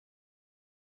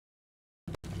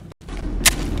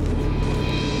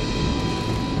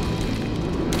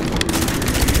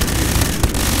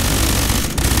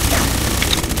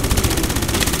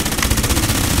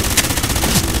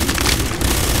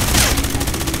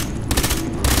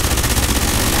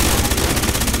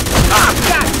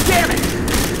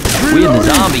in the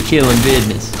zombie killing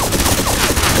business.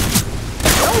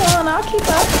 Go on, I'll keep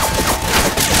up.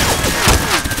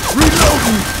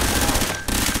 Reloading!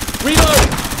 Reload!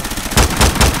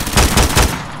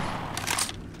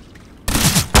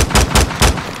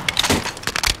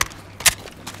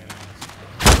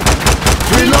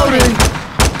 Reloading!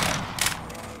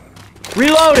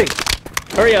 Reloading!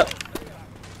 Hurry up.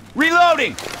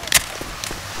 Reloading!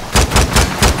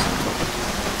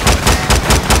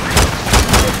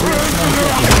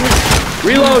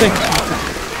 Reloading!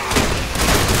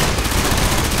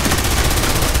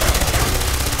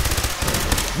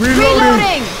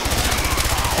 Reloading!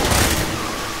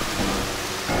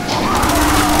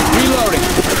 Reloading!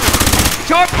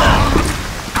 Sharp!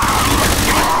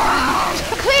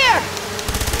 Clear!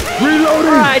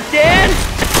 Reloading! Alright, Dan!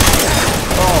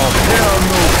 Oh, hell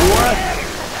no, boy!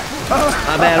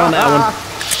 My bad on that one.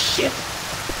 Shit.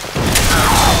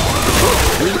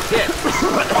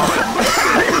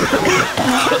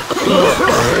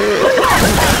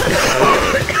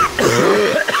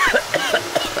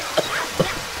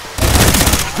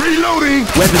 Reloading!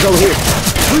 Weapons over here.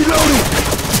 Reloading!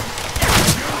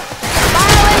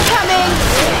 Fire incoming!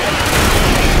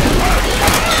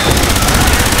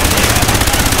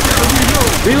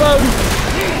 Reload!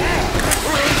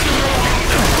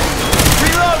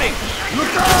 Reloading!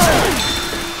 Look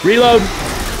out! Reload!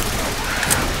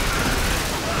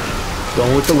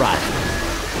 Going with the rifle.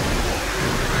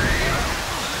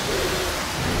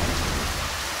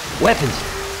 Weapons.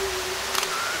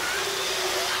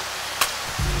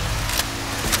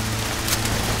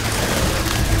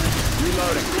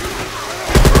 Reloading!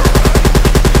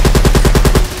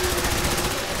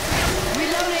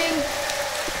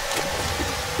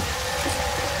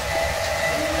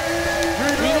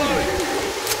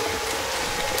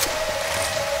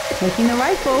 Taking the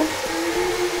rifle.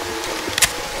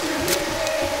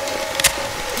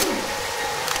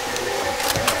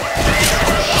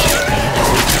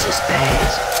 Jesus,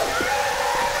 fast.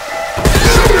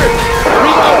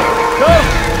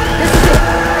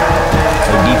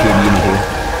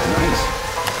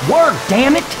 Work,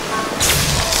 damn it!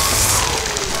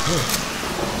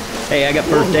 Hey, I got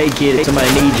first aid kit if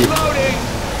somebody needs it.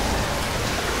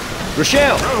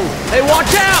 Rochelle! Hey,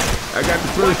 watch out! I got the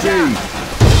first aid.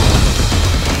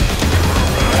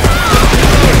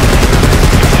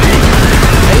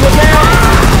 Hey, look out!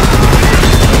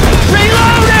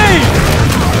 Reloading!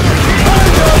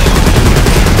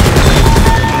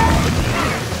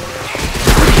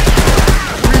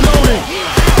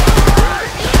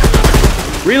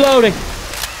 Reloading!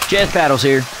 Chest paddles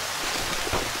here.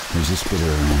 There's a spitter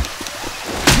around.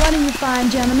 Running you fine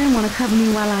gentlemen want to cover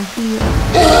me while I heal.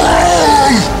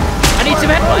 I need some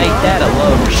help. Ain't that a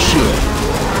load of shit?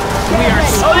 We are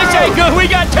so this ain't good. We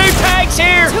got 2 tanks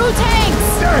here. 2 tanks!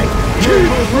 Keep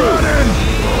running!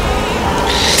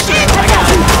 I got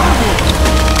you.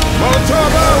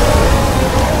 Molotov out!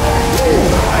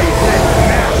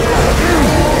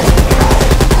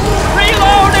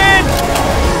 Reloading!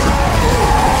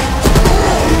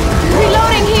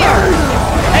 Reloading here!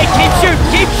 Hey, keep shooting.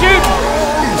 Keep shooting.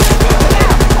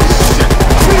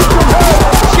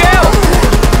 Shell.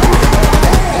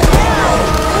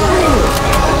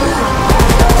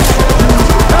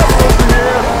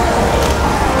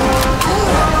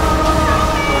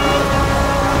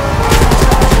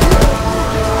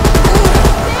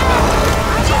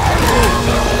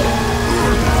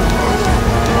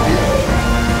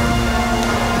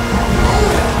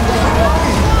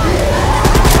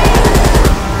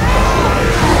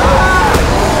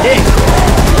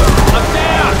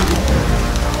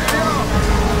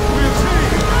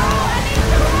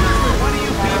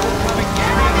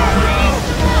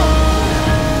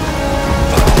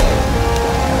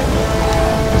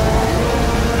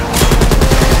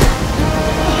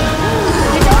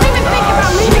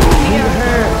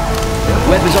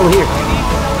 Weapons over here.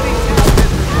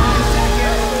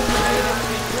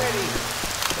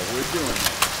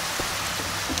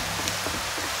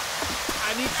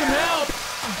 I need some help!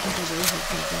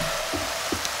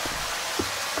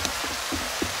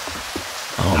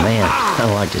 Oh man, I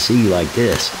don't like to see you like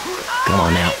this. Come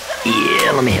on now.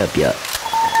 Yeah, let me help you up.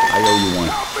 I owe you one.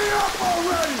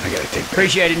 I gotta take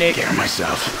Appreciate it, Nick. care of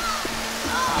myself.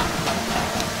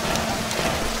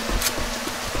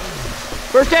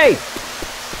 First aid.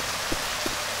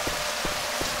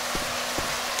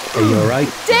 Are you alright?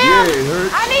 Damn! Yeah, it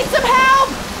hurts. I need some help!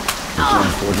 Can't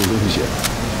afford to lose you.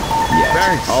 Yeah.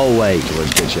 Thanks. Always.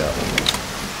 Let's get you up.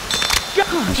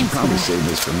 I should probably save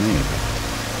this for me.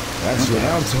 That's what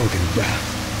I'm talking about.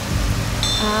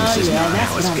 Oh This is yeah, not that's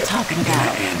how what it's I'm talking gonna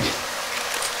about. end.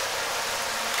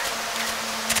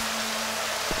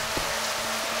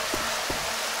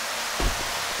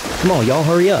 Come on, y'all,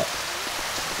 hurry up.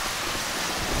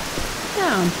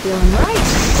 Now I'm feeling right.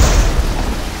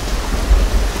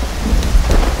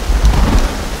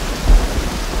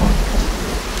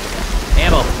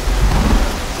 Ammo.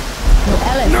 Well,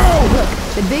 Ellis, No! look,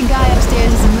 the big guy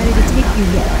upstairs isn't ready to take you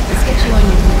yet. Let's get you on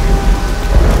your feet.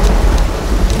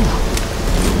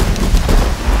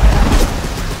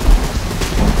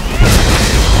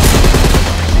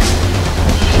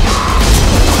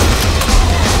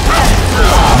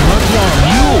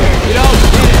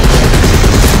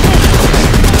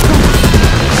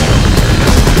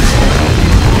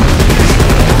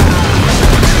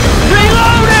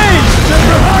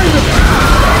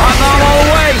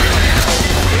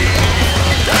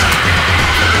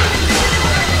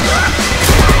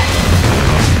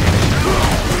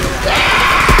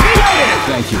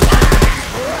 Thank you.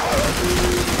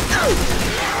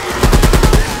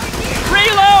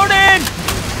 Reloading!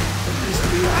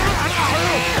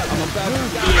 I'm about to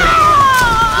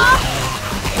die.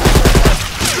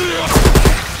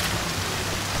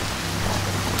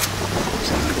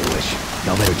 Sound foolish.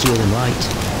 Y'all better kill them lights.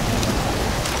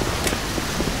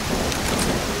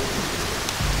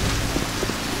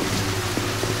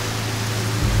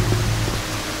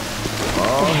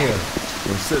 Oh, here.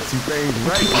 We'll set some things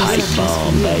right. Pipe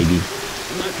bomb, baby.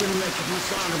 I'm not gonna make it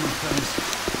much longer, my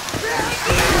friends.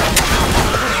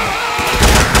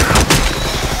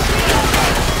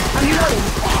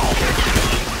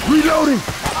 Reloading!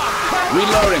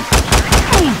 Reloading!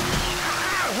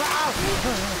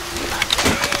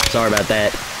 Sorry about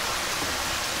that.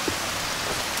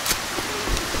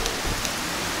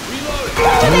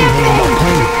 Damn, man, y'all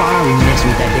playing with fire and messing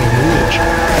with that damn witch.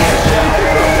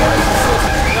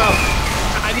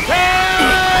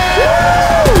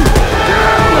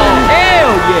 Oh,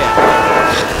 hell yeah!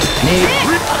 Nick.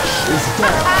 It's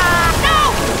down.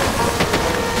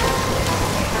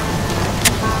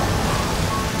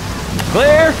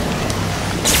 Clear?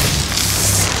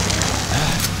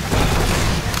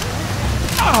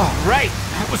 Oh, right.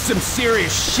 That was some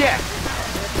serious shit.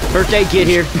 First aid kit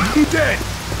here. I'm dead.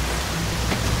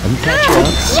 Let me catch you up.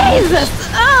 Jesus!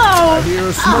 Oh! I hear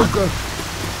a smoker.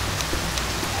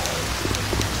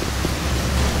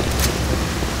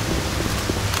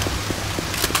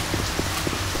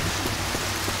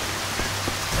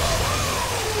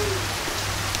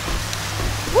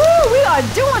 Woo! We are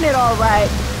doing it all right.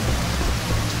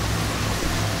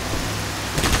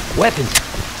 Weapons.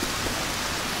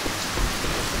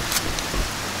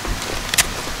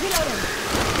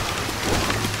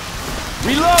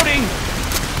 Reloading.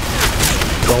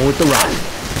 Going with the rifle.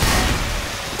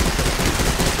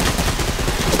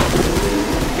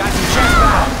 Got some chest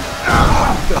out.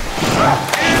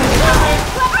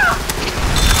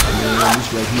 Man,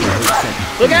 this right here hurts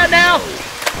something. Look out now!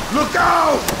 Look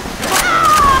out!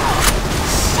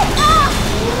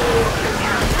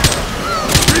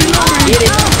 Reloading! Get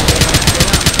it!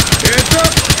 Hands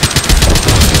up!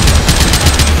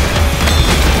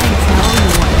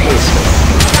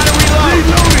 Gotta reload.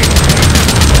 Reloading!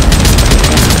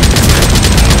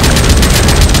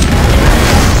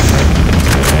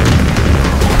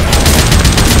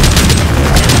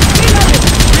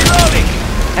 Reloading.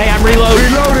 Hey, I'm reloading.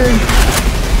 Reloading!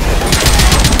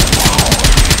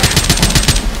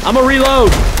 I'm a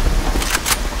reload.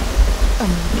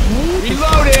 Okay.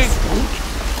 Reloading.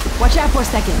 Watch out for a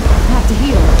second. I have to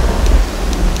heal.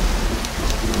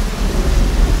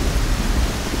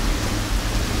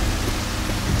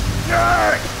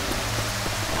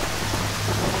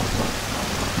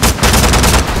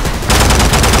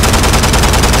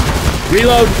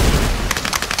 Reload.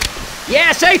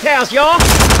 Yeah, safe house, y'all.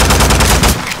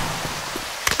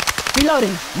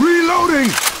 Reloading.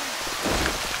 Reloading!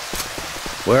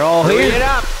 We're all Hurry it here.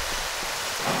 up.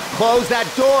 Close that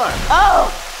door.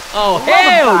 Oh! Oh,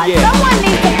 hell God. yeah! Someone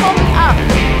needs to pull me up.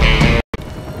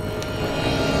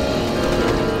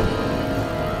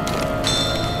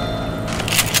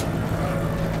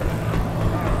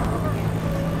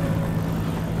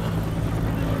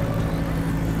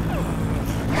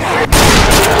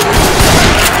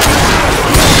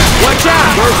 Watch out!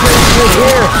 First aid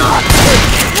here.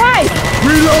 Right!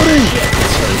 Reloading!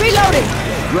 Reloading!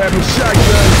 Grab a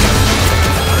shotgun.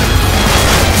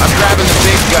 I'm grabbing the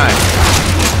big gun.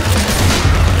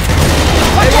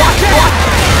 Watch out!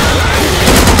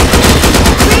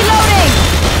 Reloading!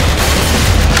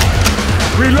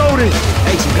 Reloading!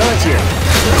 Hey, some guns here.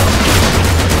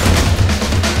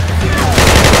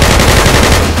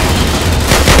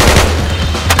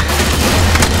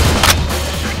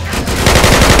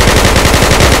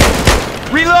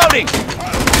 Reloading.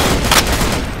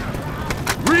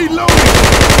 Reloading!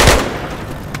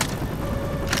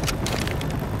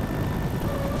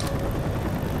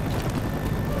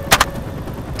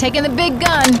 Taking the big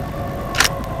gun.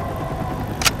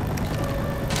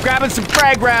 Grabbing some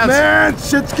frag rounds. Man,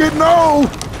 shit's getting old!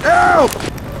 Help!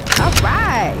 All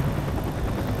right.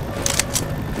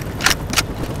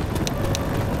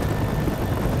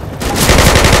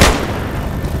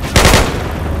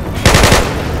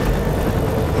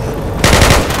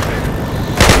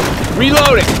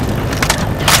 Reloading.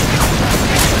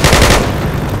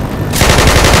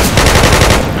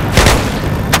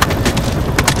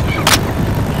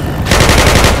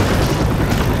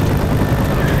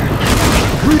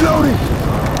 Reloading!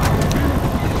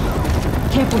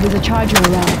 Careful, there's a charger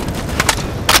around.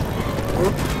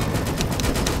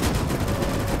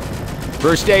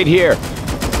 First aid here.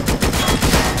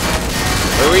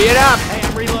 Hurry it up. Hey,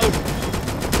 I'm reloading.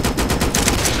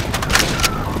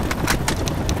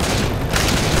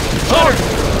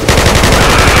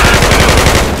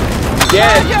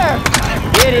 Dead.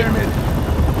 Get it.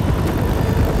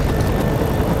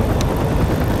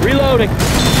 Reloading.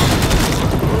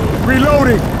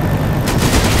 Reloading!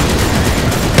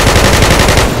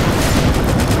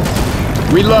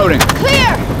 Reloading.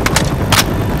 Clear!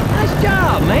 Nice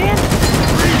job, man.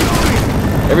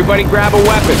 Everybody grab a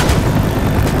weapon.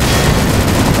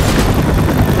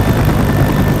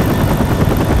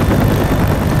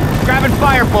 Grabbing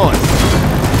fire bullets.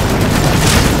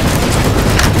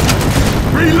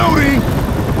 Reloading!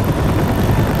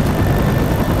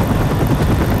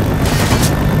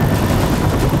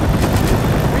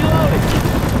 Reloading.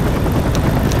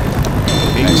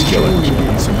 Nice killing.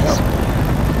 Need some help.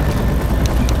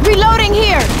 Reloading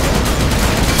here!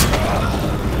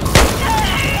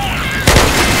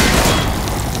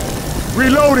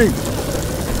 Reloading!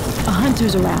 A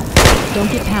hunter's around.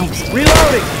 Don't get pounced.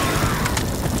 Reloading.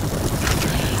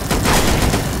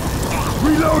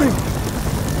 Reloading!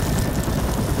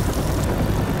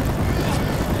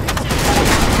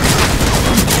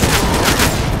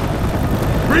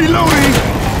 Reloading!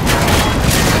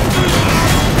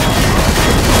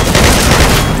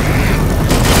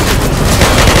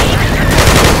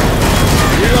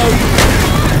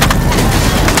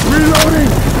 Reloading!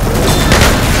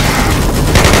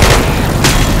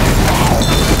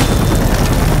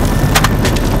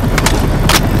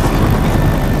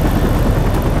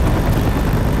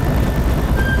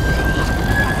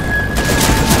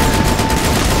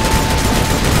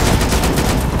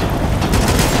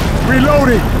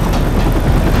 Reloading!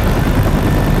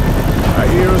 I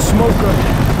hear a smoker.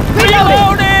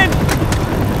 Reloading.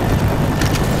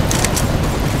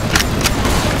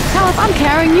 Hell, if I'm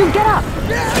carrying you, get up.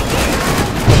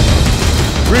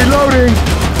 Reloading!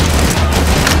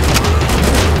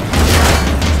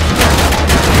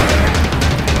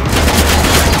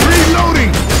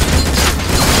 Reloading!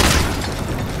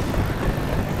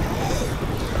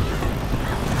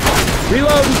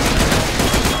 Reloading.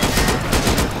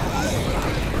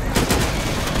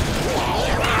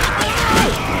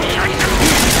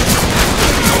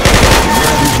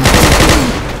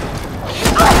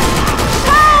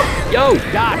 Yo,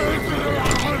 Doc.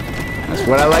 That's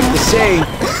what I like to say.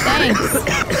 Thanks.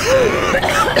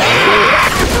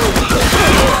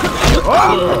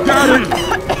 Oh, got it!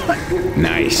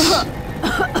 Nice.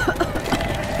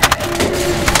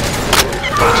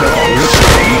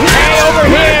 Hey, over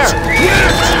here!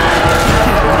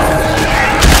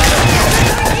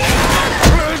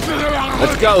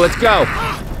 Let's go, let's go.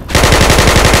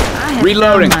 I have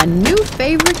Reloading. found my new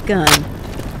favorite gun.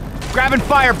 Grabbing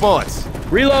fire bullets.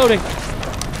 Reloading.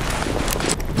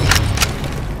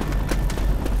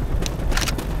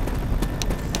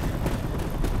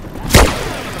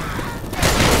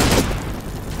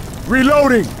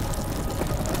 Reloading!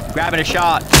 Grabbing a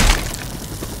shot.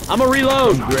 I'm a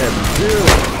reload. Grabbing two.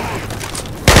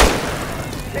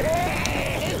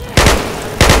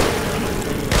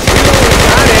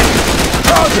 Got it.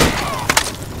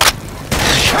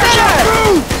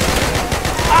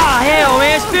 Ah, hell,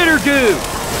 man, spitter goo.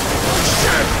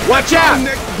 Watch out.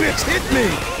 Neck bitch hit me!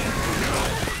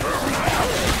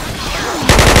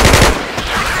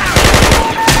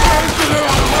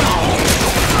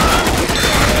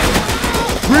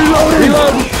 Reloading!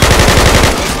 Reloading.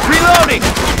 Reloading.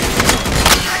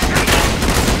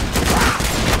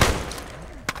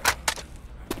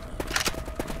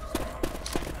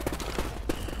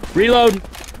 Reload.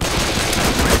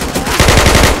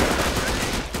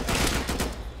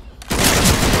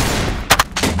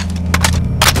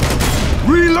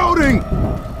 Reloading!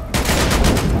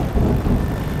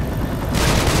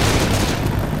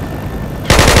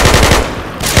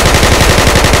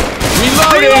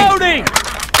 Reloading.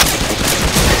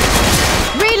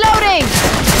 Reloading!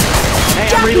 Hey,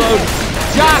 I'm reloading.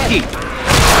 Jockey.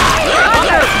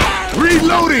 Reloading!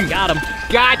 Reloading! Got him.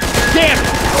 God damn it!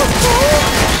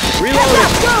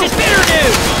 Reloading! It's bitter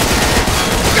dude!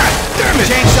 God damn it!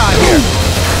 Chainsaw here.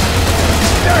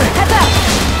 Heads up!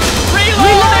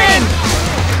 Reloading!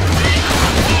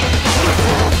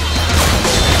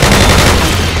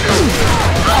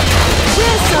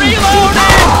 Reloading!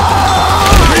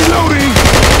 Reloading!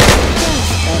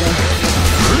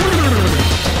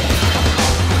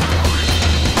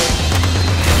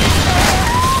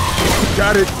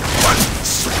 Got it.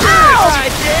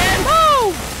 Alright, Dan!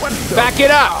 Back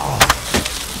it up!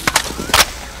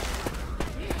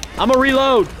 I'ma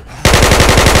reload.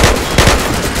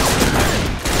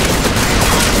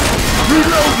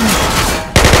 Reloading!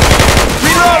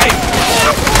 Reloading!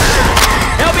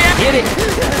 Help me! Hit it!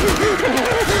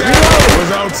 That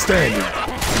was outstanding.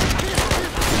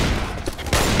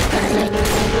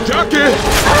 Jockey!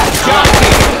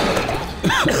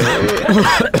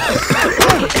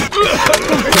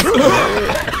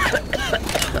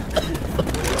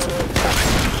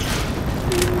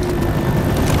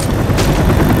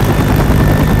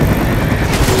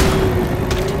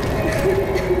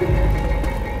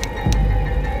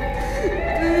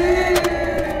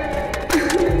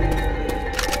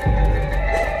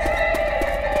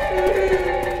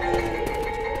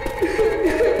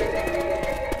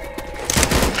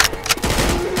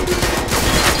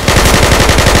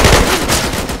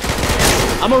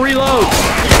 I'ma reload.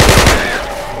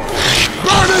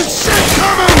 Burning shit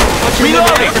coming!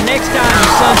 Reloading for next time, you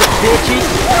sons of bitches.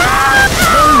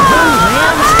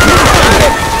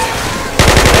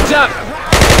 Heads up.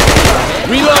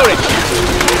 Reloading.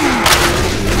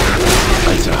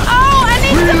 Oh, I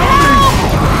need some help!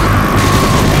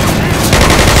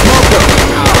 Smoke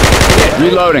them.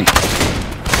 Reloading.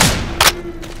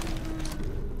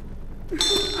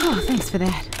 Oh, thanks for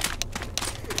that.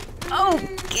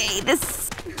 Okay, this...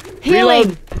 Reload.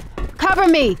 Healing! Cover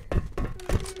me!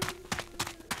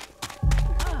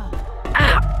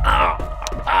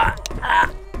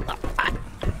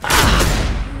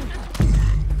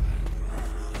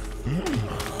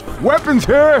 Weapons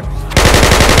here!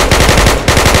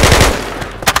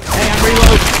 Hey, I'm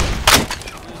reloading.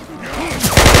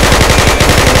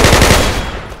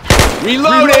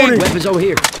 Reloading. Weapons over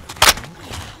here.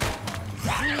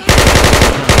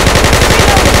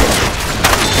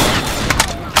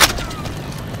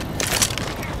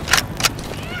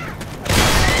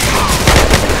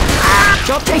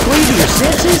 Y'all take leave of your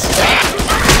senses?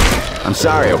 I'm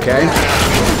sorry, okay?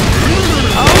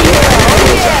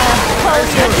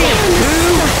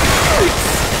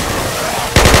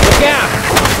 Look out.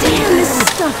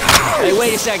 Hey,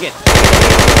 wait a second.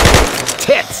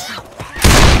 Tits!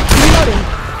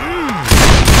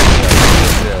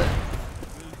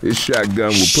 This shotgun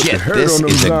will put the Shit, hurt this on them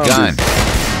is a zombies. gun.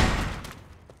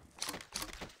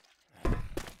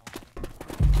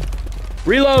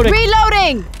 Reloading.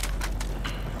 Reloading!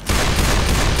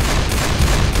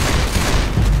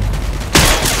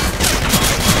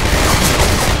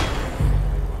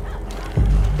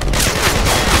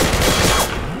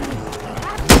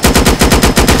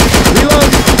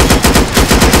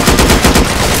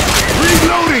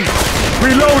 Reloading!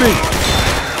 Reloading!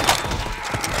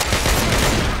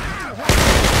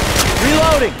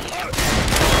 Reloading.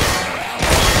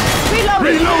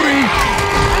 Reloading!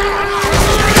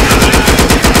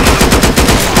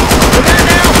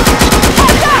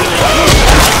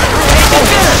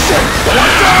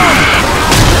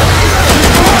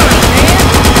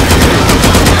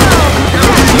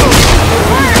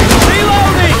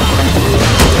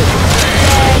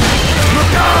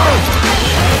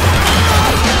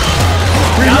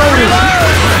 Reloading.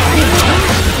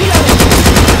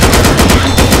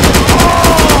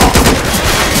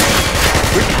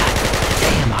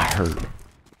 Damn, I hurt.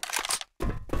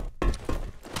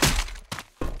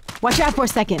 Watch out for a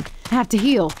second. I have to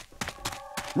heal.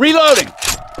 Reloading.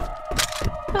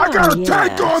 I got a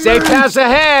tank on Safe me! house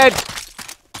ahead.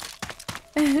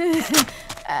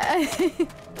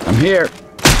 I'm here.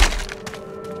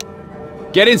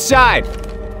 Get inside.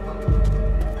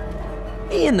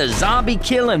 In the zombie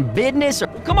killing business?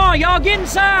 Come on, y'all, get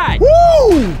inside!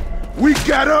 Woo! We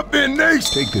got up in there.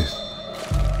 Take this.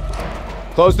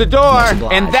 Close the door, Much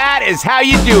obliged. and that is how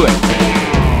you do it.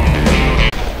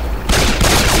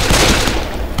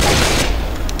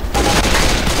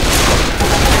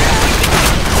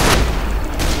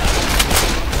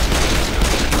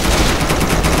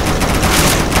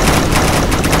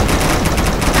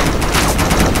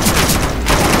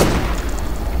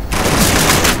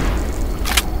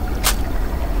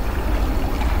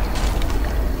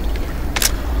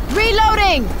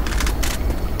 Reloading!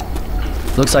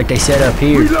 Looks like they set up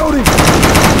here. Reloading!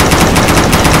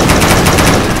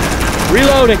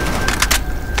 Reloading.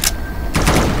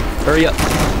 Hurry up.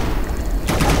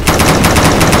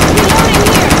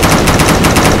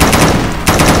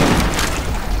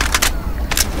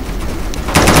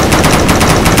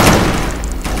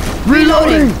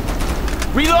 Reloading!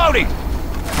 Reloading!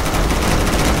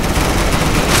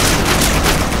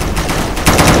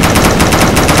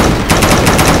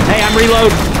 Hey, I'm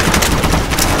reloading.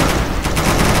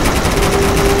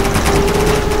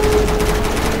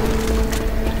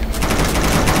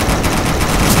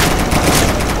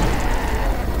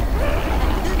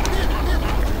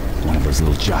 One of those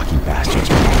little jockey bastards.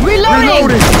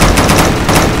 Reloading!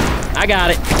 I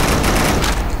got it.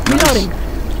 Reloading.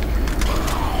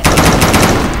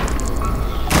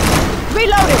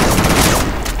 Reloading!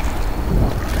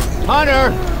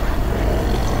 Hunter!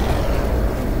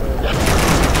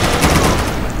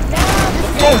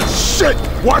 Oh shit!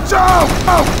 Watch out!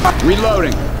 Oh.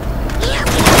 Reloading.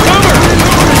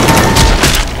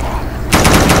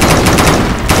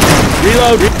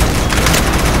 Reload.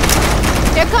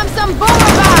 Here comes some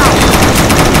boomerang!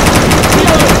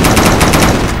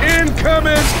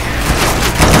 Incoming!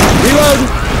 Reload.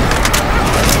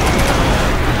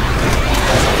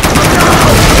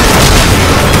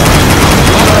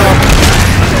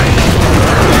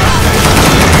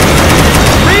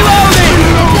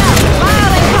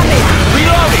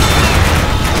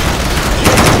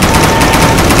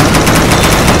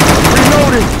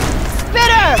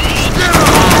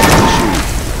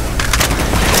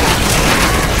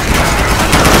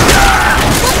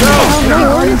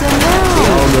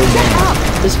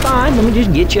 It's fine. Let me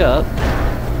just get you up.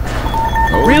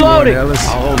 Oh, Reloading. Ellis.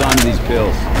 I'll hold on to these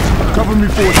pills. Cover me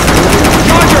for a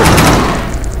Charger!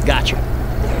 Gotcha.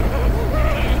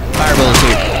 Fire bullets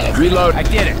here. Reload. I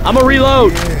did it. I'm a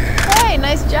reload. Hey,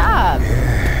 nice job.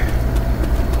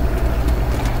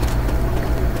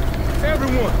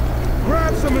 Everyone,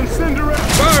 grab some incendiary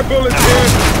fire bullets here.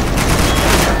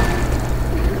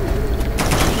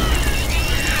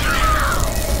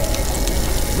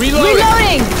 Reloading.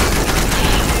 Reloading!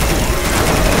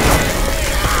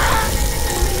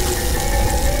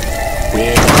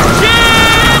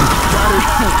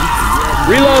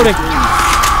 Reloading.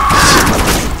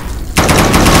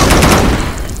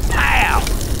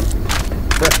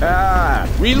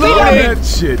 Reloading. That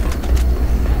shit.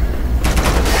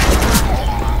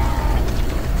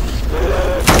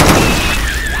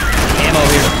 Ammo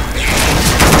here.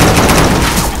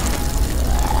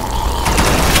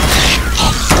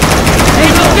 Hey,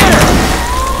 go get her!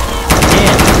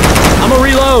 Man, I'm a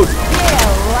reload.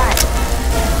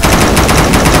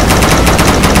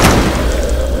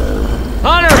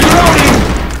 Hunter, reloading!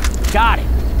 Got it.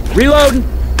 Reloading.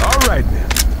 All right now.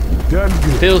 You done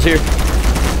good. Phil's here.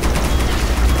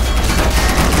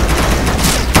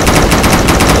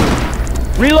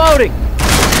 Reloading.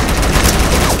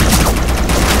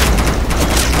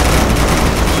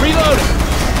 Reloading.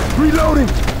 Reloading.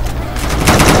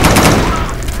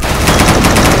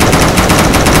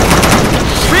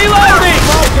 Reloading!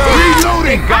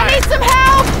 Reloading. I need some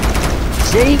help!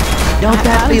 See? Don't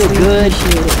that feel good?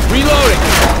 Reloading.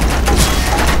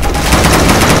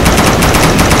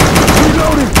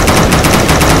 Reloading.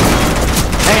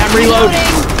 Hey, I'm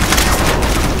reloading.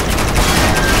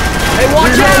 Hey,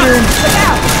 watch out! Look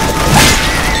out!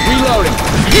 Reloading.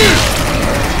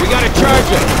 We got a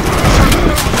charger.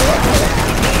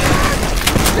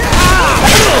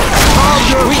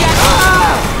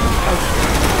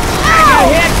 I got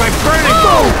hit by burning.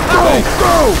 Go!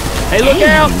 Go! Hey, look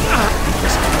out!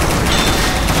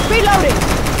 Reloading!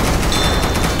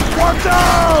 Watch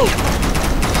out!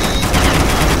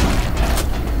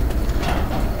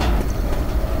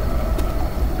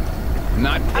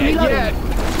 Not dead reloading. yet.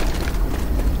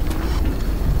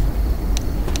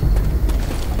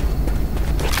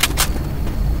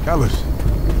 Ellis,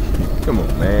 come on,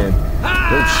 man.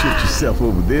 Don't shit yourself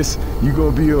over this. You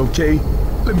gonna be okay?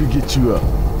 Let me get you up.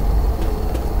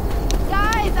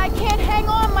 Guys, I can't hang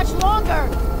on much longer!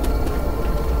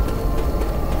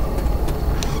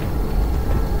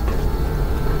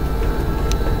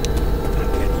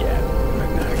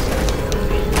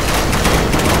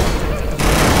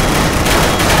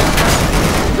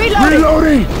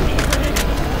 Reloading!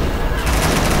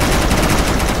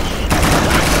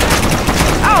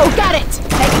 Oh, got it!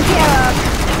 Taken care of.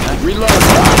 Reload.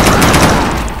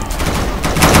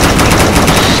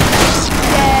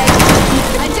 Dead.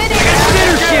 I did it!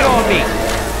 Spitter shit on me!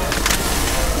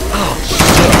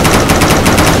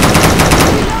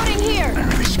 Reloading here! I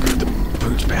really screwed the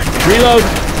boots back. Reload.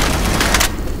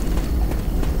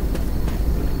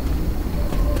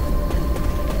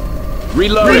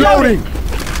 Reloading. Reloading!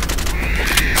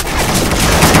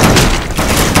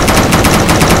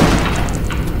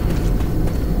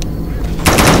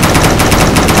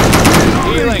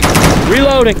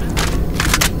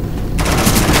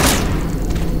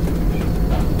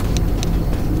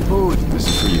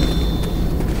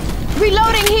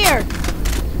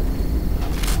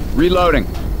 Reloading.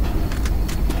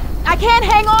 I can't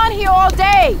hang on here all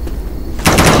day.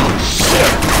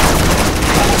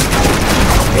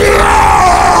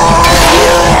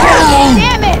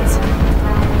 Damn it!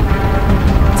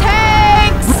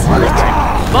 Tanks!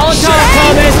 Molotov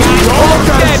coming! Almost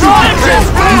dead! Run!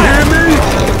 You hear me?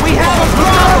 We have a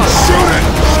problem! Shoot it!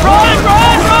 Run!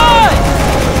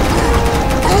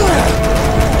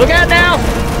 Look out now!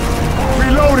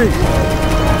 Reloading!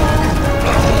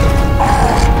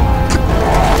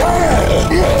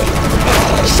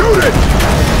 Shoot it!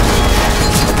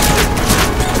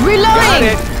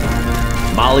 Reloading!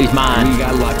 Molly's mine. We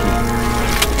got lucky.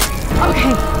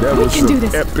 Okay, That we was can do some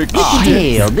this. epic Oh,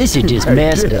 shit. hell, this is just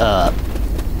messed up.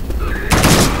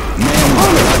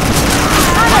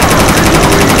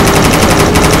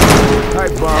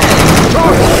 Pipe bomb.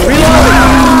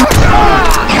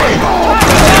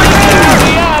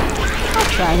 I'll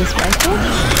try this rifle.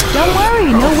 Don't worry,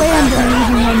 no way I'm gonna leave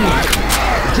you hanging.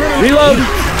 Reload!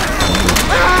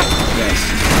 Okay.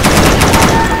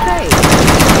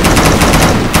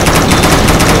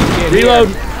 Reload!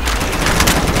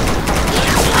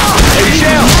 Hey,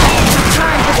 shell!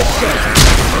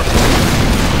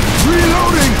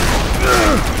 Reloading!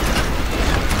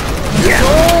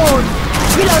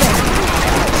 Reloading!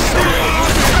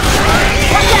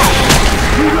 Watch out!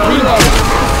 Reloading.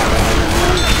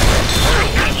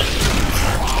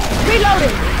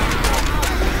 Reloading!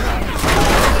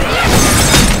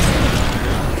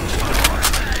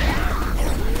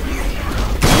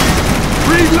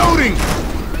 Reloading!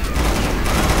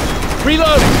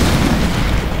 Reloading.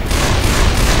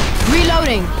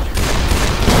 Reloading!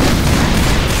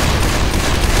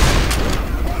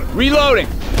 Reloading.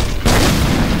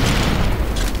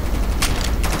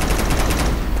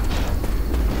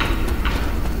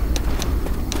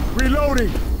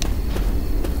 Reloading!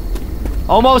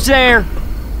 Almost there!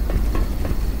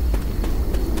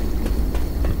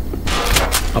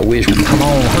 I wish we come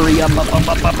on, hurry up.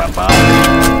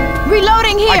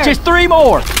 Reloading here! Like just 3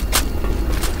 more!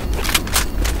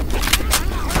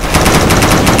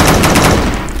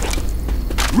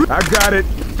 I got it.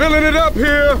 Filling it up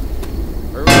here.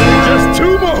 Just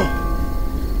 2 more.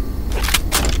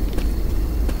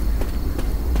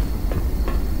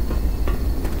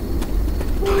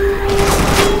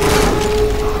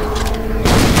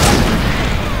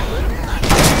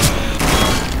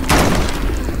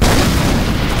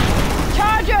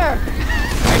 Charger!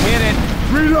 I hit it.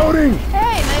 Reloading.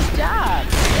 Hey, nice job.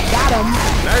 Got him.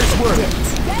 Nice work.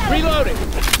 Reloading.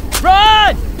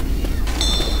 Run!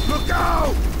 Look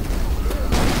out!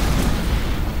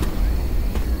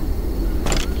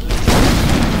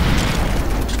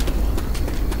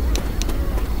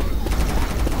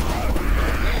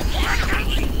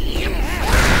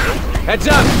 Heads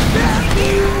up.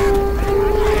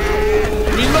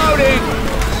 Reloading.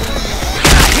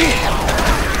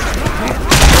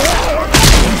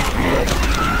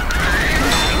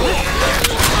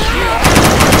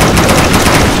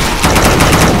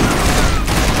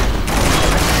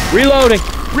 Reloading!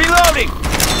 Reloading.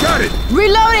 Got it.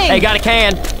 Reloading! Hey, got a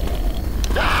can.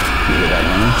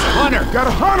 Hunter. Got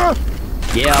a hunter.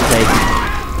 Yeah, I'll take it.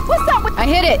 What's up with... I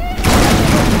hit it.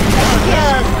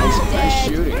 Nice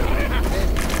shooting.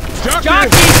 Jockey!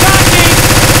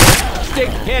 Stick.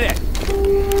 Hit it.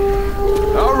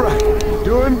 All right.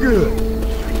 Doing good.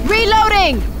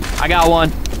 Reloading! I got one.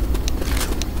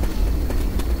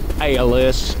 Hey,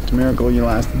 Alyssa. It's a miracle you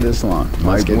lasted this long.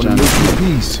 Might Let's get want to John. miss your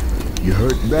piece. You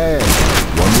hurt bad.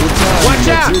 One more time. Watch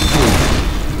that's out. it for you.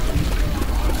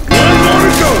 One more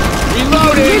to go.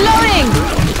 Reloading. Reloading!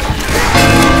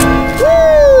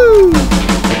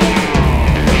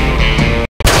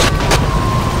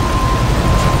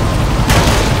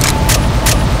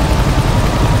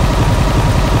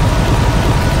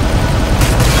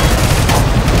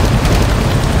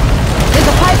 There's a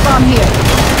pipe bomb here.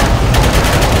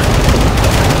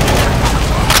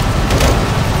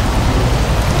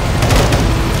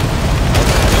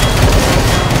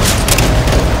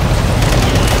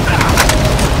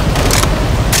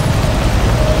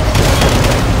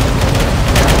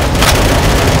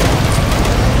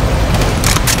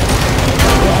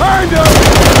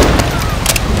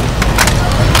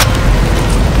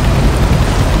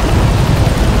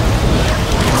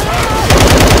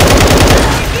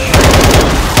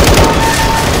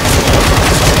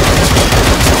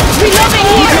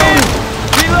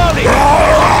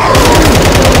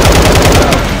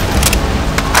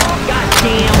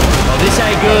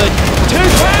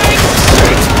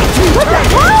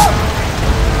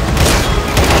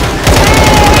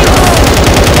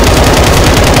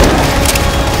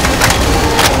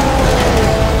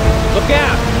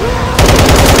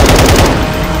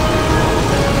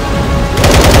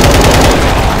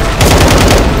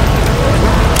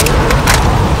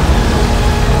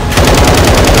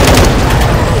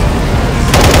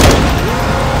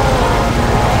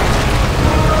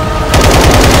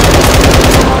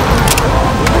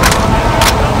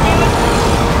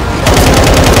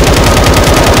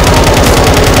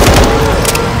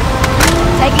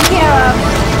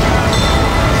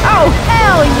 Oh,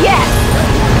 hell yes!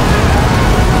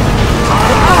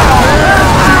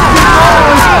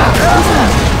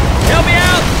 Help me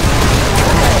out!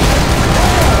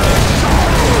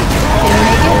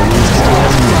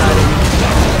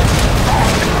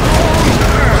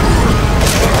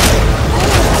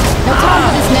 No time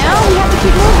for this now. We have to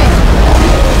keep moving.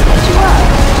 Get you up.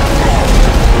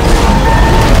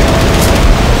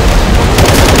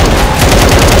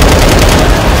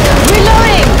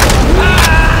 Reloading!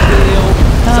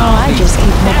 Oh, I just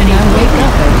keep hoping I wake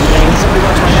up every day.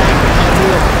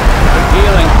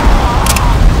 Healing.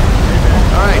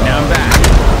 All right, now I'm back.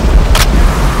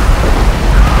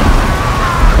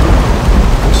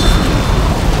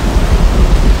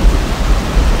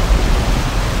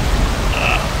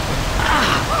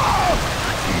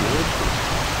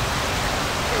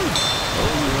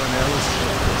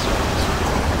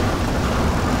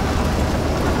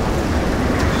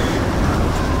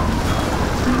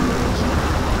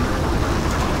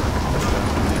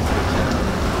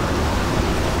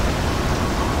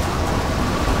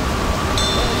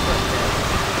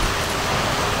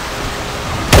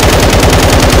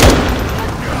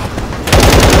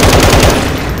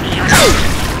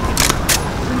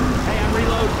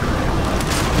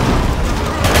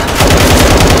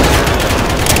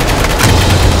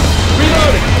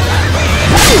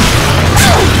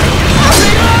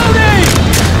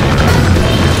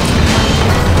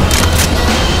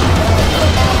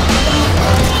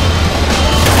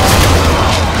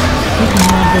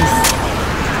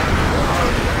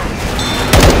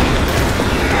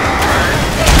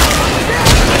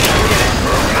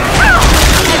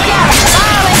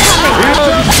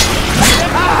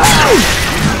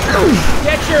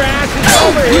 Get your asses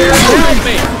over here and help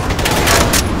me.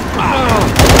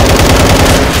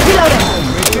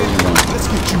 Let's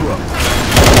get you up.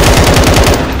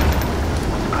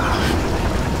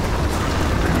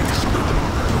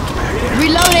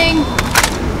 Reloading!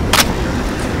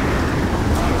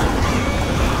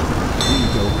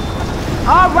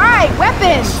 All right,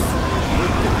 weapons!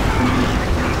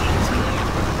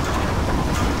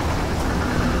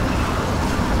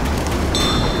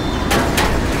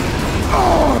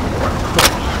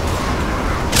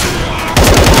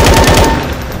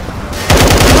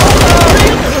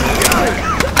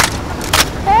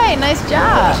 Hey, nice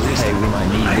job. Hey, we might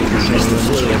need these.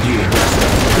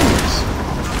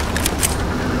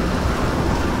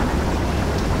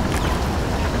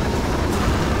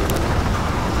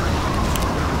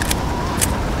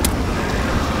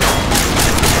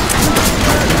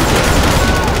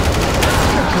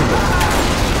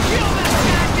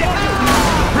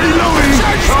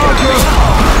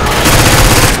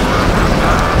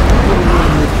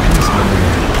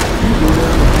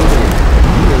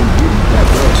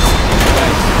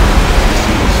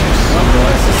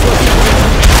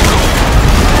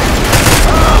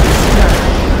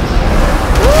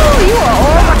 Ooh, you are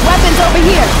all right. Weapons over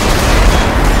here.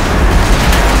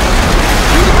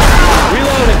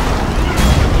 Reloading!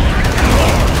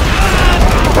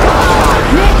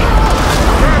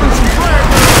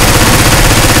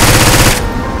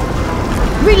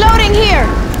 Reloading here.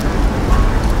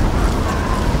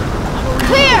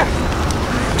 Clear.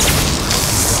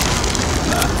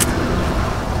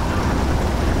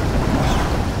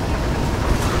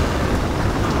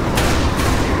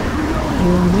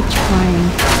 You're a witch crying.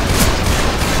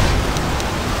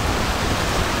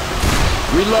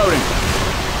 Reloading.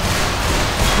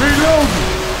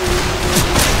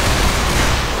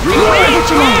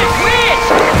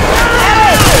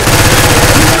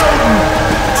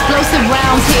 Explosive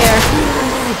rounds here.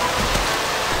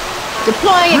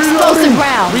 Deploying explosive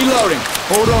rounds. Reloading.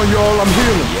 Hold on, y'all. I'm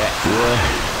healing.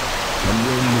 I'm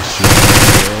ready to shoot.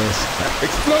 Yes.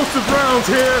 Explosive rounds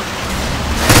here.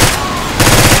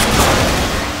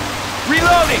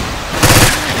 Reloading.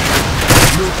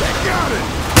 Look, I got it.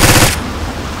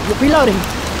 Reloading.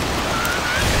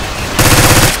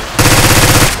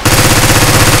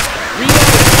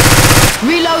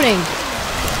 Reloading.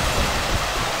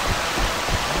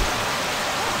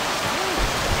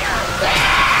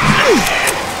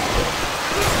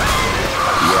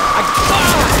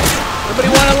 Somebody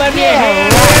want to lend me a Yeah.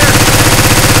 hand here?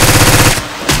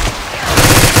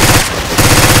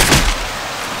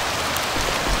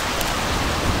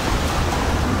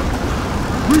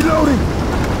 Reloading.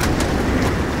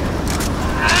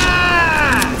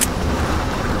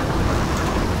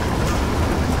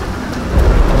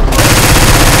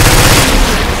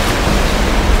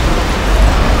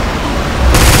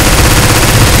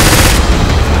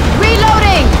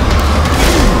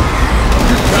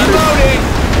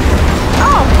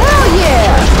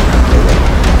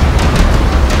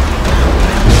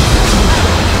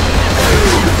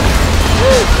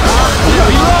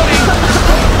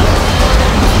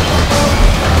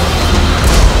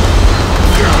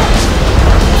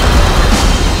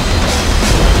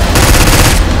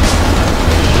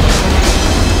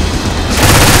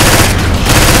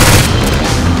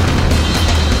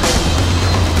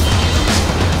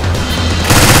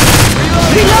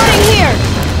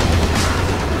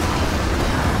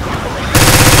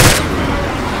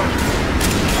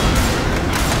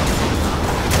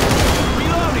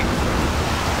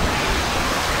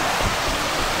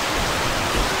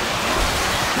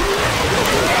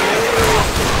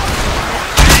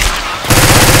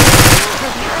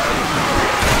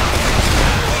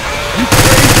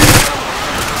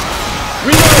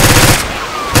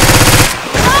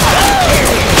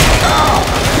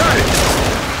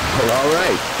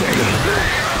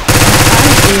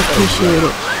 Appreciate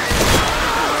it.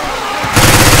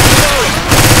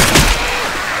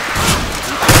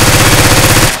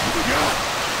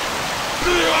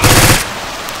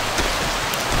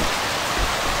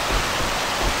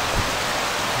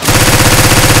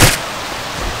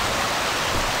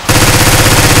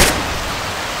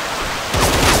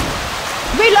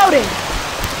 Reloading!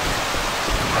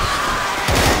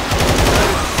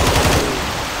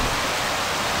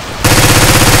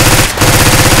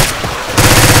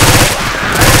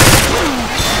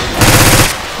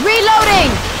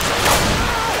 Reloading!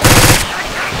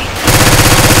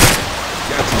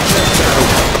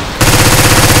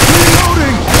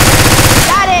 Reloading!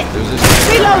 Got it!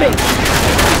 Reloading!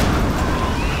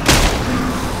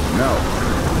 No.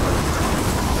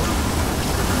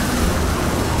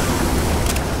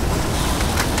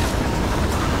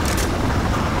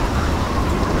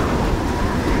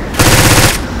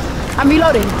 I'm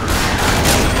reloading.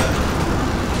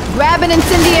 Grab an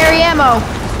incendiary ammo.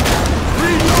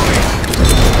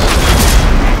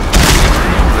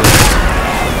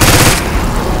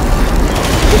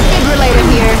 Defibrillator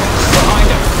here. Behind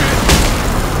him.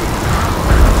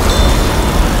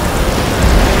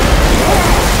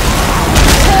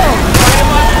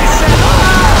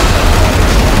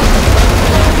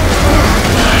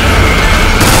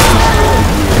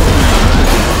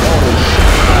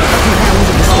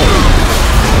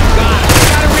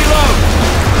 Gotta reload.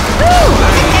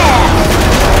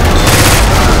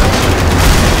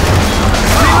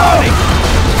 Reloading.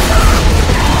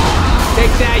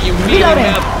 Take that, you meat Reloading.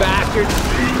 and half bastard.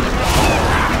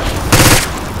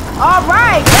 All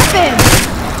right, weapons.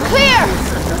 Clear.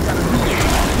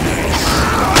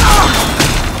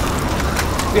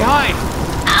 Behind.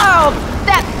 Oh,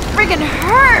 that friggin'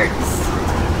 hurts.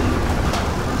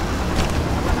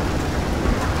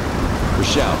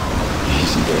 Rochelle.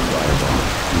 Easy there, Fireball.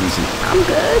 Easy. I'm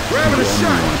good. Grabbing a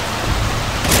shot.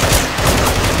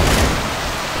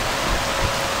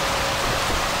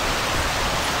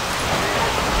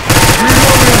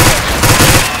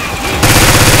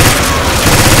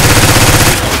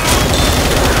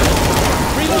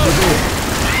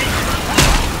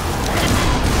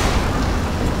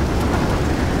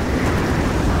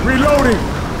 Reloading!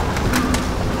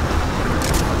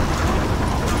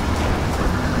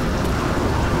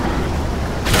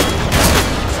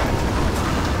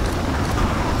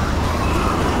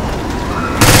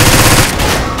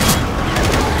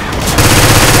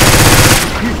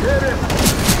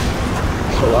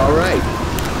 Oh, all right.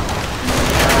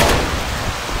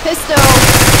 Pistol.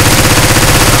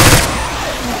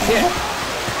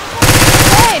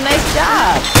 Hey, nice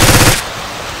job.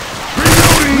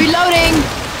 Reloading.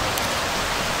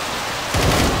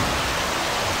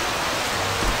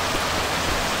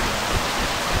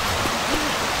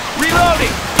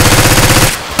 Reloading.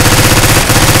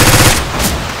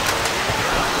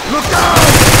 Look out!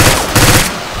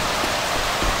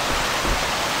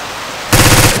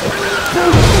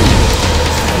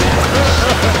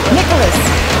 Nicholas,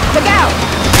 look out.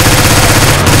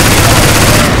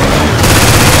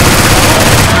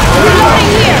 Reloading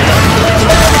here.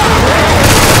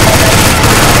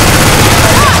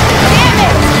 Ah, damn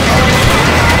it.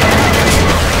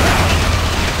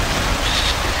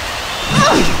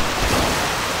 Ugh.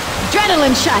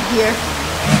 Adrenaline shot here.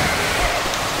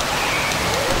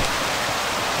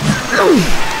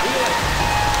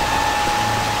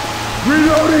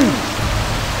 Reloading!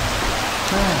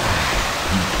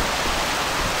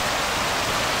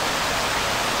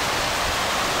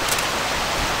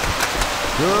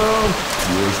 Girl,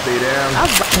 you wanna stay down?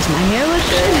 Does my hair look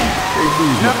good? Hey,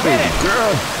 who's your favorite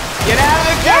girl? Get out of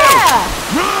the game. Yeah!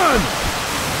 Run!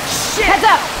 Heads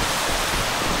up!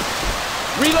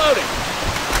 Reloading.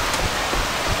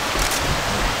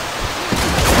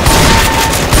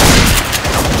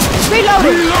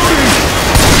 Reloading! Reloading!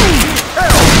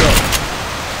 Hell no!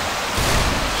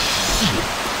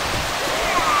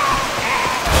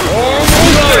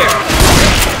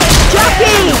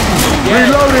 Jockey!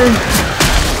 Reloading!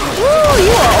 Woo,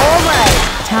 you are all right.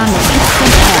 Time to kick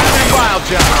some ass. Wild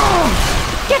job.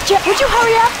 Get you. Would you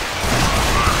hurry up?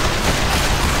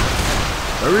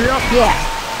 Hurry up! Yeah.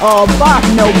 Oh, bark,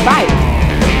 no bite.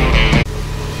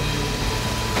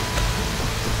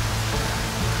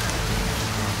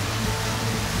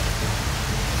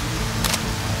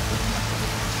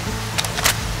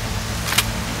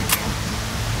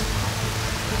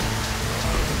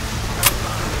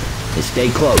 And stay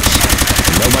close.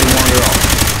 Nobody wander off.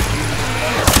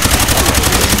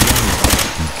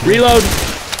 Reload.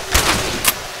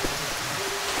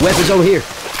 Weapons over here.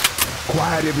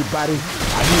 Quiet, everybody.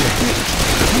 I need a hit.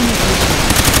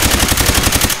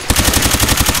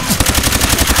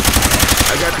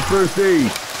 got the first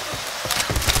aid.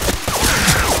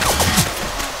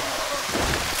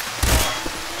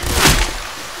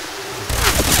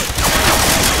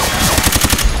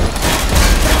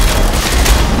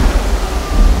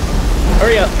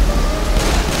 Hurry up.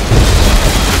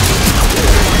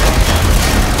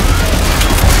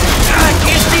 I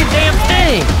can't see a damn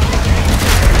thing.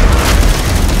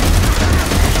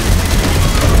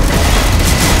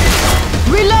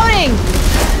 Reloading!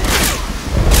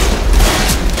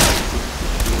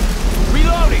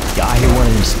 Reloading! I hear one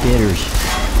of them spitters.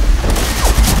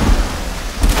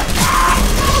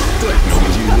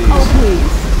 Oh,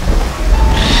 please.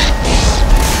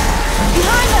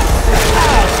 Behind us!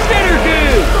 Spitter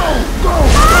dude!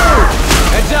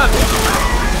 Heads up!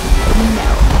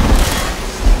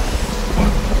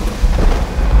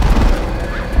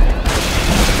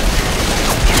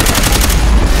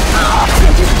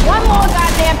 Can just one more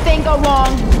goddamn thing go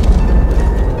wrong?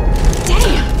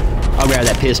 Damn! I'll grab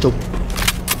that pistol.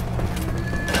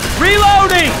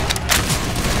 Reloading!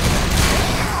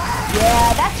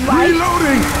 Yeah, that's right.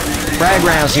 Reloading! Frag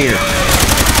rounds here.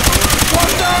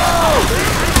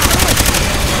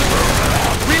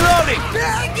 Reloading!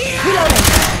 Reloading.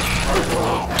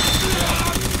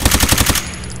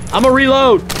 I'm a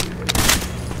reload.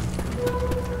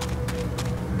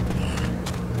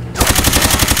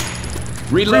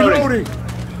 Reloading!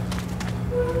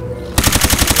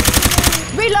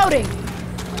 Reloading.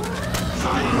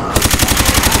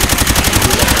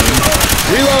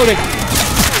 Reloading.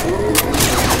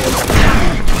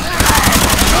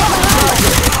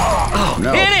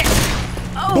 No. Hit it!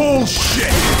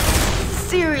 Bullshit!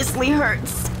 Seriously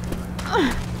hurts.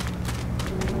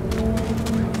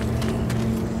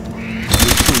 Make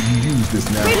sure you use this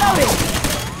now. Reloading.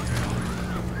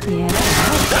 Yeah.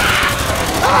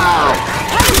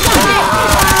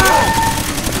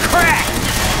 Crack!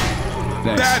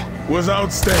 Thanks. That was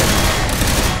outstanding.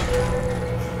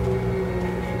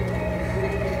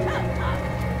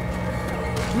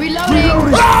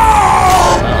 Reloading.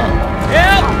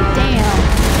 Yep! Damn.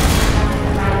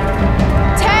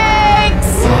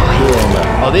 Tanks!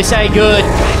 Oh, this ain't good.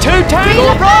 2 tanks!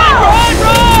 Reload! Run!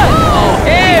 Oh,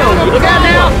 hell! Look out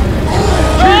now!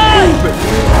 Run! Move it.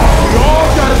 We all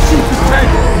gotta shoot this tank.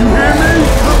 You hear me?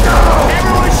 Look out!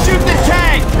 Everyone shoot the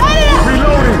tank!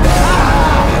 Reloading!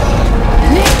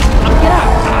 Nick, get up.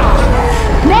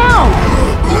 Now!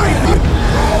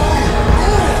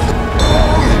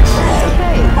 It's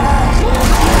okay.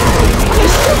 You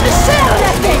shoot the shit out of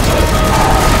that thing!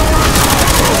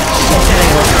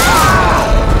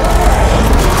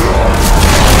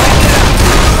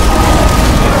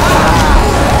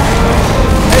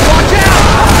 Hey, watch out!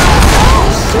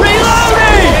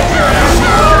 Reloading!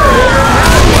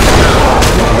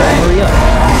 Hurry up.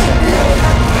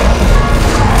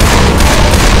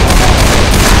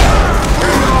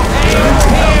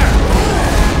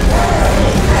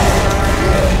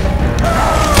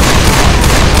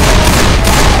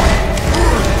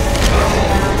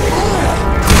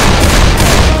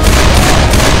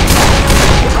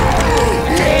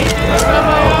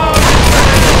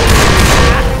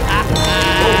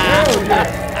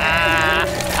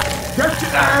 Get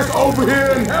your ass over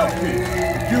here and help me.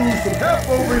 Use some help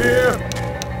over here.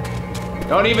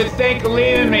 Don't even think of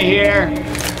leaving me here.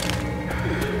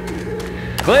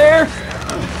 Clear?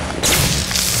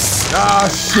 Ah,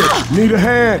 shit. Need a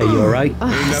hand. Are you alright?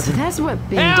 So that's what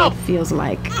being Help! dead feels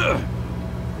like.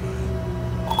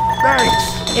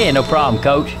 Thanks. Yeah, no problem,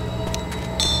 coach.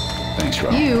 Thanks,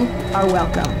 Rob. You are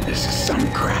welcome. This is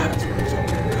some crap.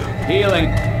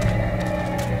 Healing.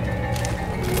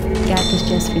 Got this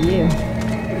just for you.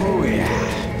 Oh, yeah.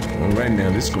 Well, right now,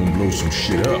 this is gonna blow some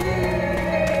shit up.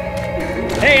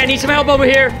 Hey, I need some help over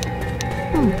here.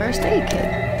 First aid kit.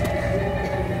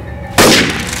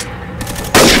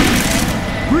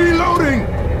 Reloading!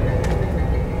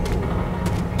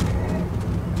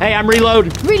 Hey, I'm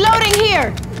reloading. Reloading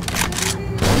here!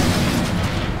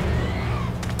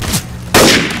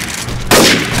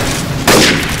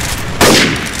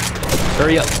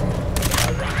 Hurry up.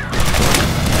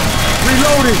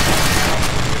 Reloading!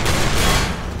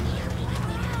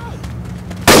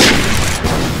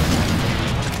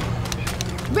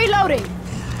 Reloading!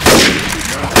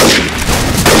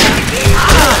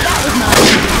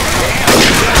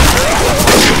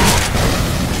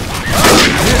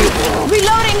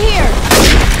 Reloading here!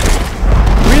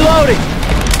 Reloading.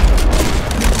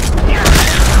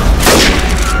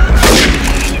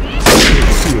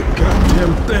 See a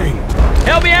goddamn thing.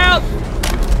 Help me out.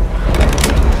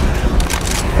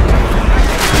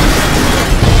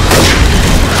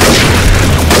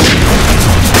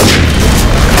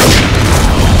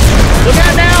 Look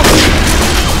out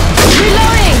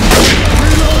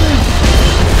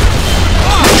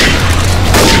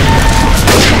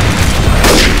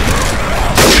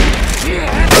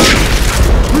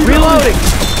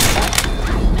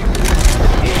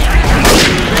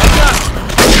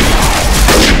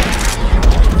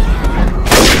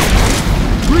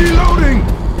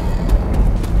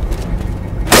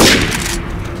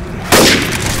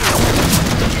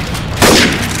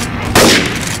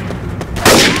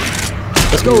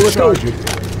let's go.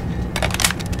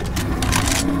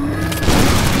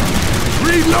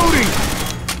 Reloading!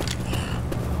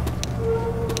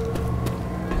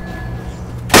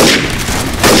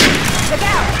 Look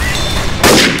out!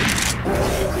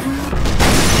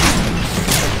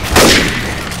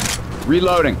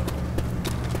 Reloading.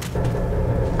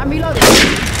 I'm reloading.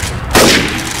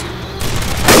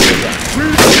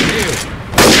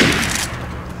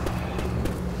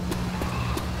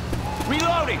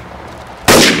 Reloading.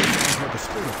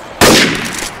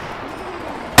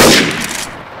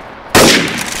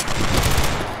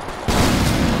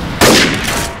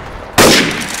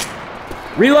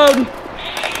 Reloading.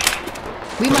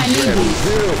 We might need these.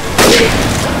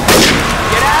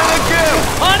 Get out of the queue.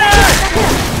 Hunter!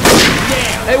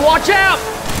 Hey, watch out!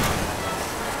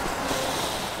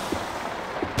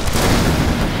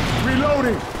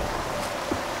 Reloading!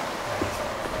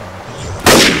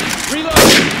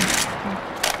 Reloading.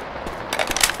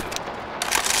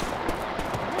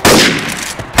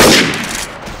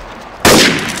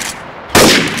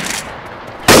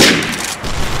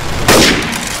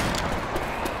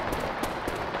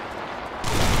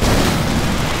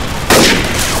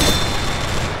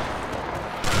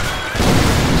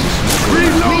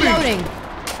 Reloading.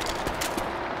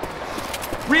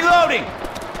 Reloading.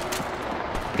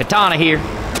 Katana here.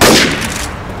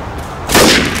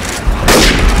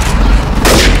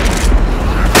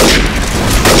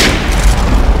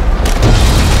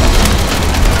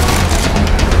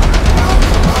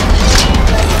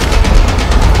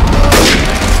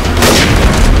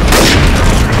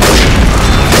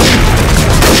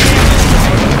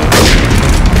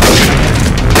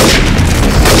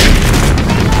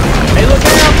 Hey, look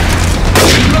out!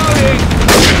 Reloading.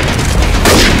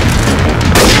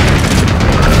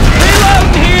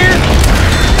 Reloading here!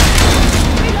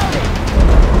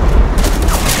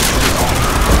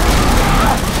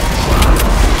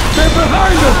 They're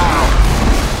behind us!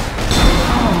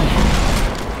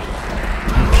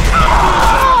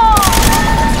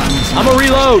 I'ma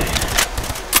reload.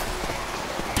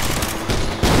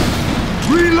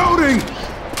 Reloading!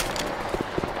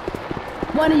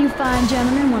 One of you fine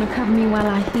gentlemen want to cover me while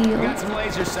I heal? Got some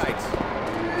laser sights.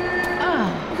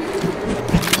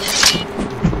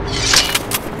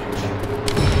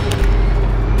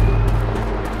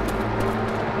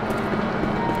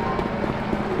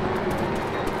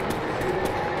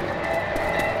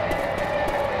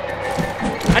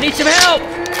 I need some help!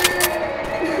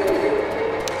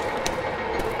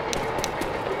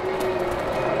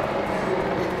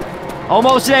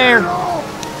 Almost there.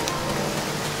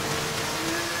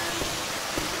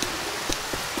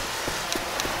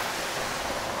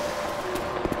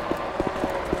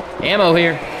 Ammo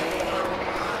here.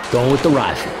 Going with the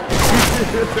rifle.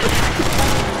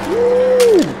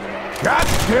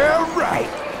 Goddamn right!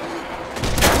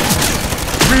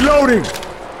 Reloading!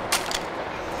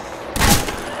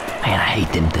 Man, I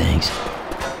hate them things.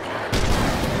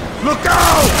 Look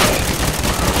out!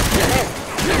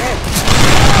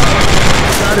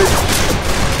 Got it!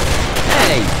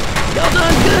 Hey, y'all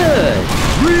done good.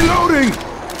 Reloading!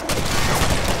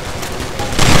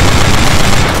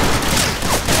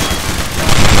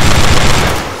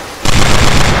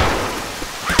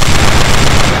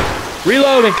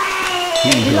 Reloading.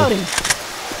 Reloading.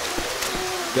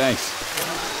 Thanks.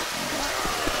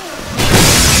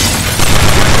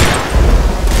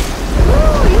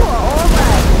 Ooh, you are all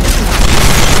right.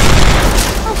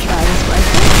 I'll try this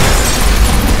rifle.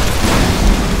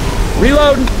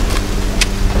 Reloading.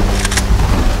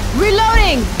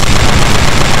 Reloading.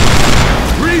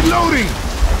 Reloading!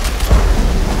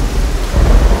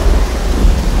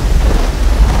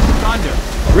 Thunder.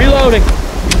 Reloading.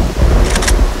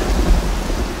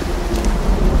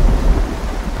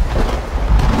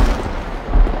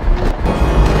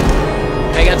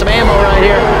 Hey, got some ammo right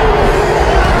here.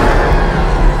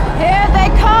 Here they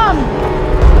come.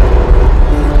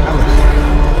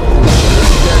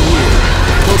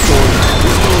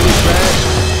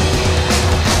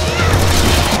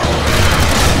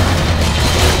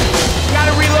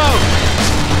 Gotta reload.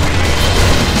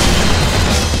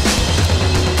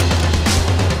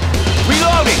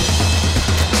 Reloading.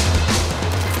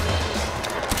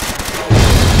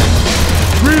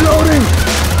 Reloading!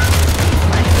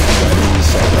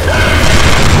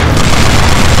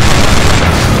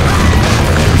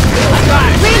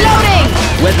 Reloading.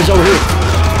 Weapons over here.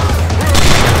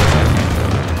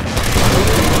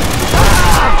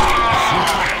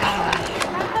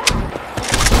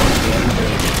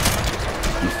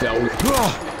 You fell with.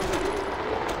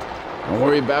 Don't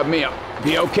worry about me. I'll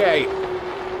be okay.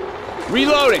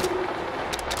 Reloading.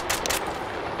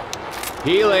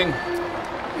 Healing.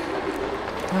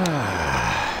 Reloading!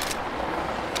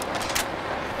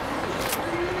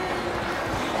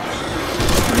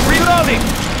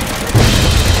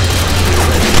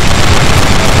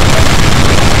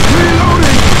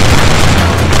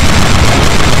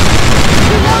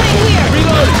 Reloading here!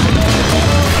 Reloading!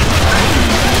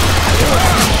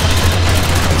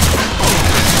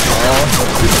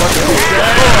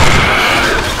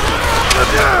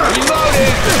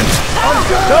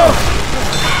 Go!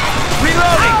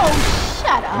 Reloading! Oh,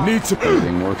 shut up. Need some.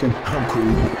 Everything working? I'm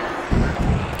cool.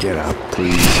 Get out,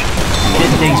 please.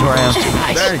 Getting things around.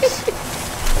 Thanks.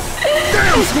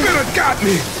 Damn, Spinner got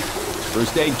me.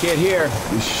 First aid kit here.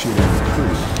 This shit ain't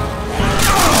pretty.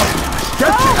 Get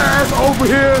your ass over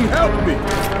here and help me.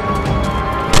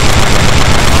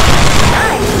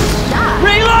 Nice shot.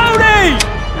 Reloading!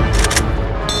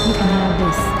 You can have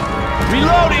this.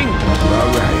 Reloading!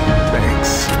 All right,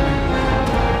 thanks.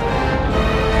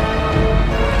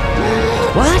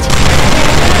 What?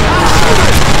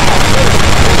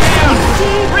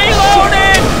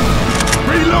 Reloading!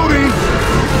 Reloading.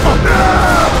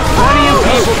 One of you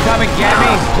people come and get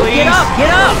me, please. Get up!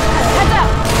 Get up! Heads up.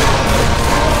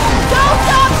 Don't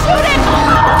stop shooting! Oh!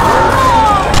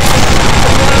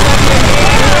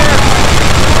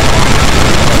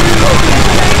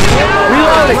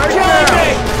 Reloading!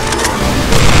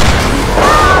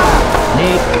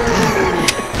 Nick.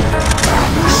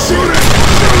 Shoot it.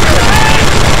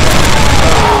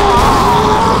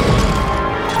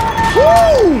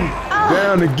 Woo!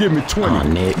 Down and give me 20. Oh,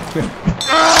 Nick.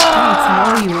 That's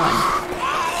more you want.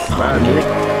 Bye, Nick.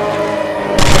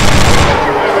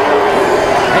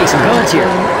 Hey, some guns here.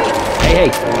 Hey,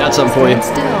 got something for you.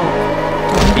 Stand still.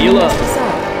 Heal up. What's up?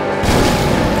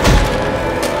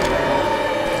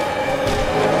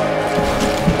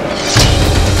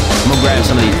 I'm gonna grab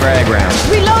some of these frag rounds.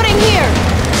 Reloading here!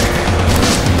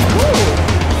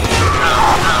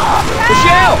 Push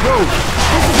out!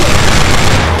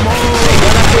 Hey,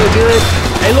 doesn't that feel good?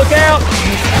 Hey, look out!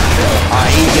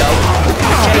 Alright, here you go.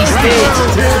 Chase this.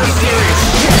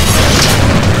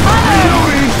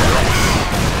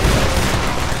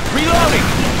 Reloading!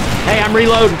 Hey, I'm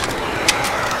reloading.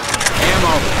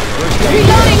 Ammo. First aid.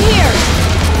 Reloading here!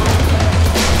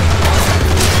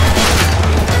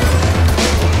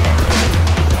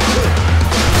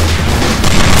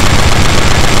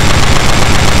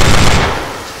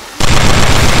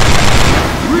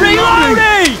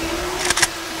 Reloading!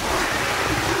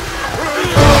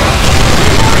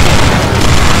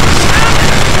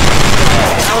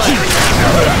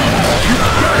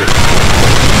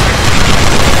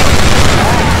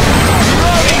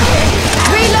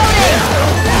 Reloading!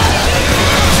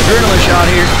 Adrenaline shot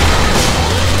here.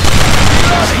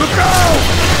 Look out!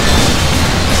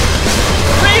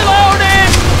 Reloading!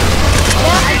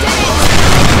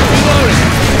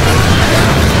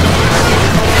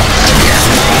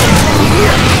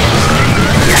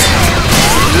 Yeah,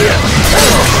 I did it!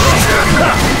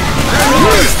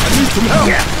 Reloading! I need some help.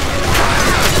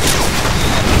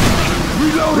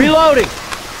 Reloading!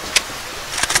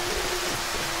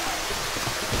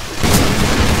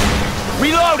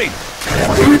 Reloading!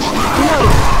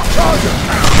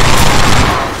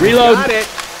 Reload. Got it!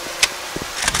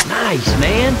 Nice,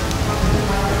 man.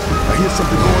 I hear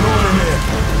something going on in there.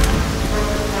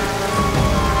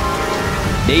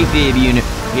 Defib unit.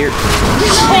 Here.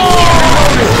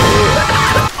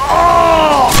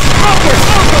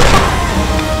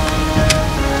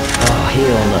 Oh,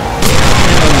 hell no.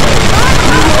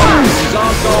 This is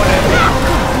all going at me.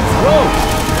 Whoa!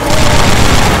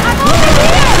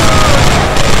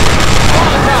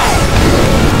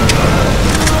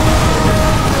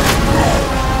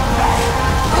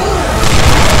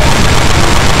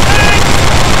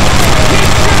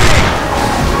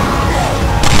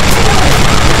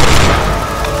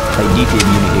 Hey, defib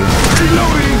unit here.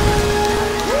 Reloading.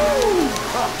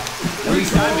 At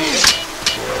least I made it.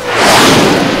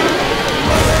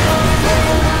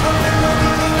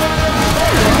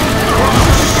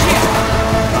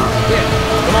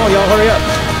 Come on, y'all, hurry up.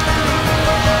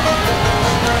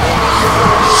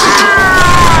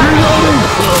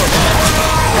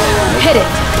 Hit it!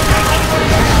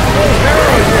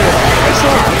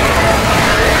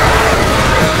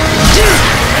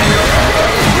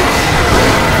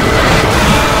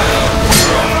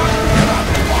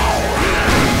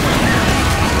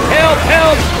 Help,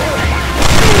 help!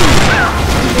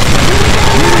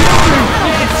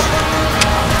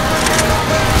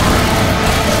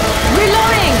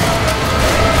 Reloading!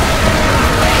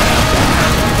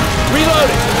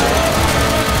 Reloading!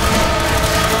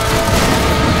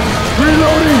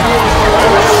 Reloading.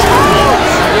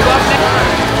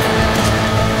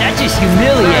 That just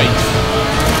humiliates.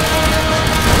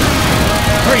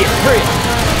 Hurry up.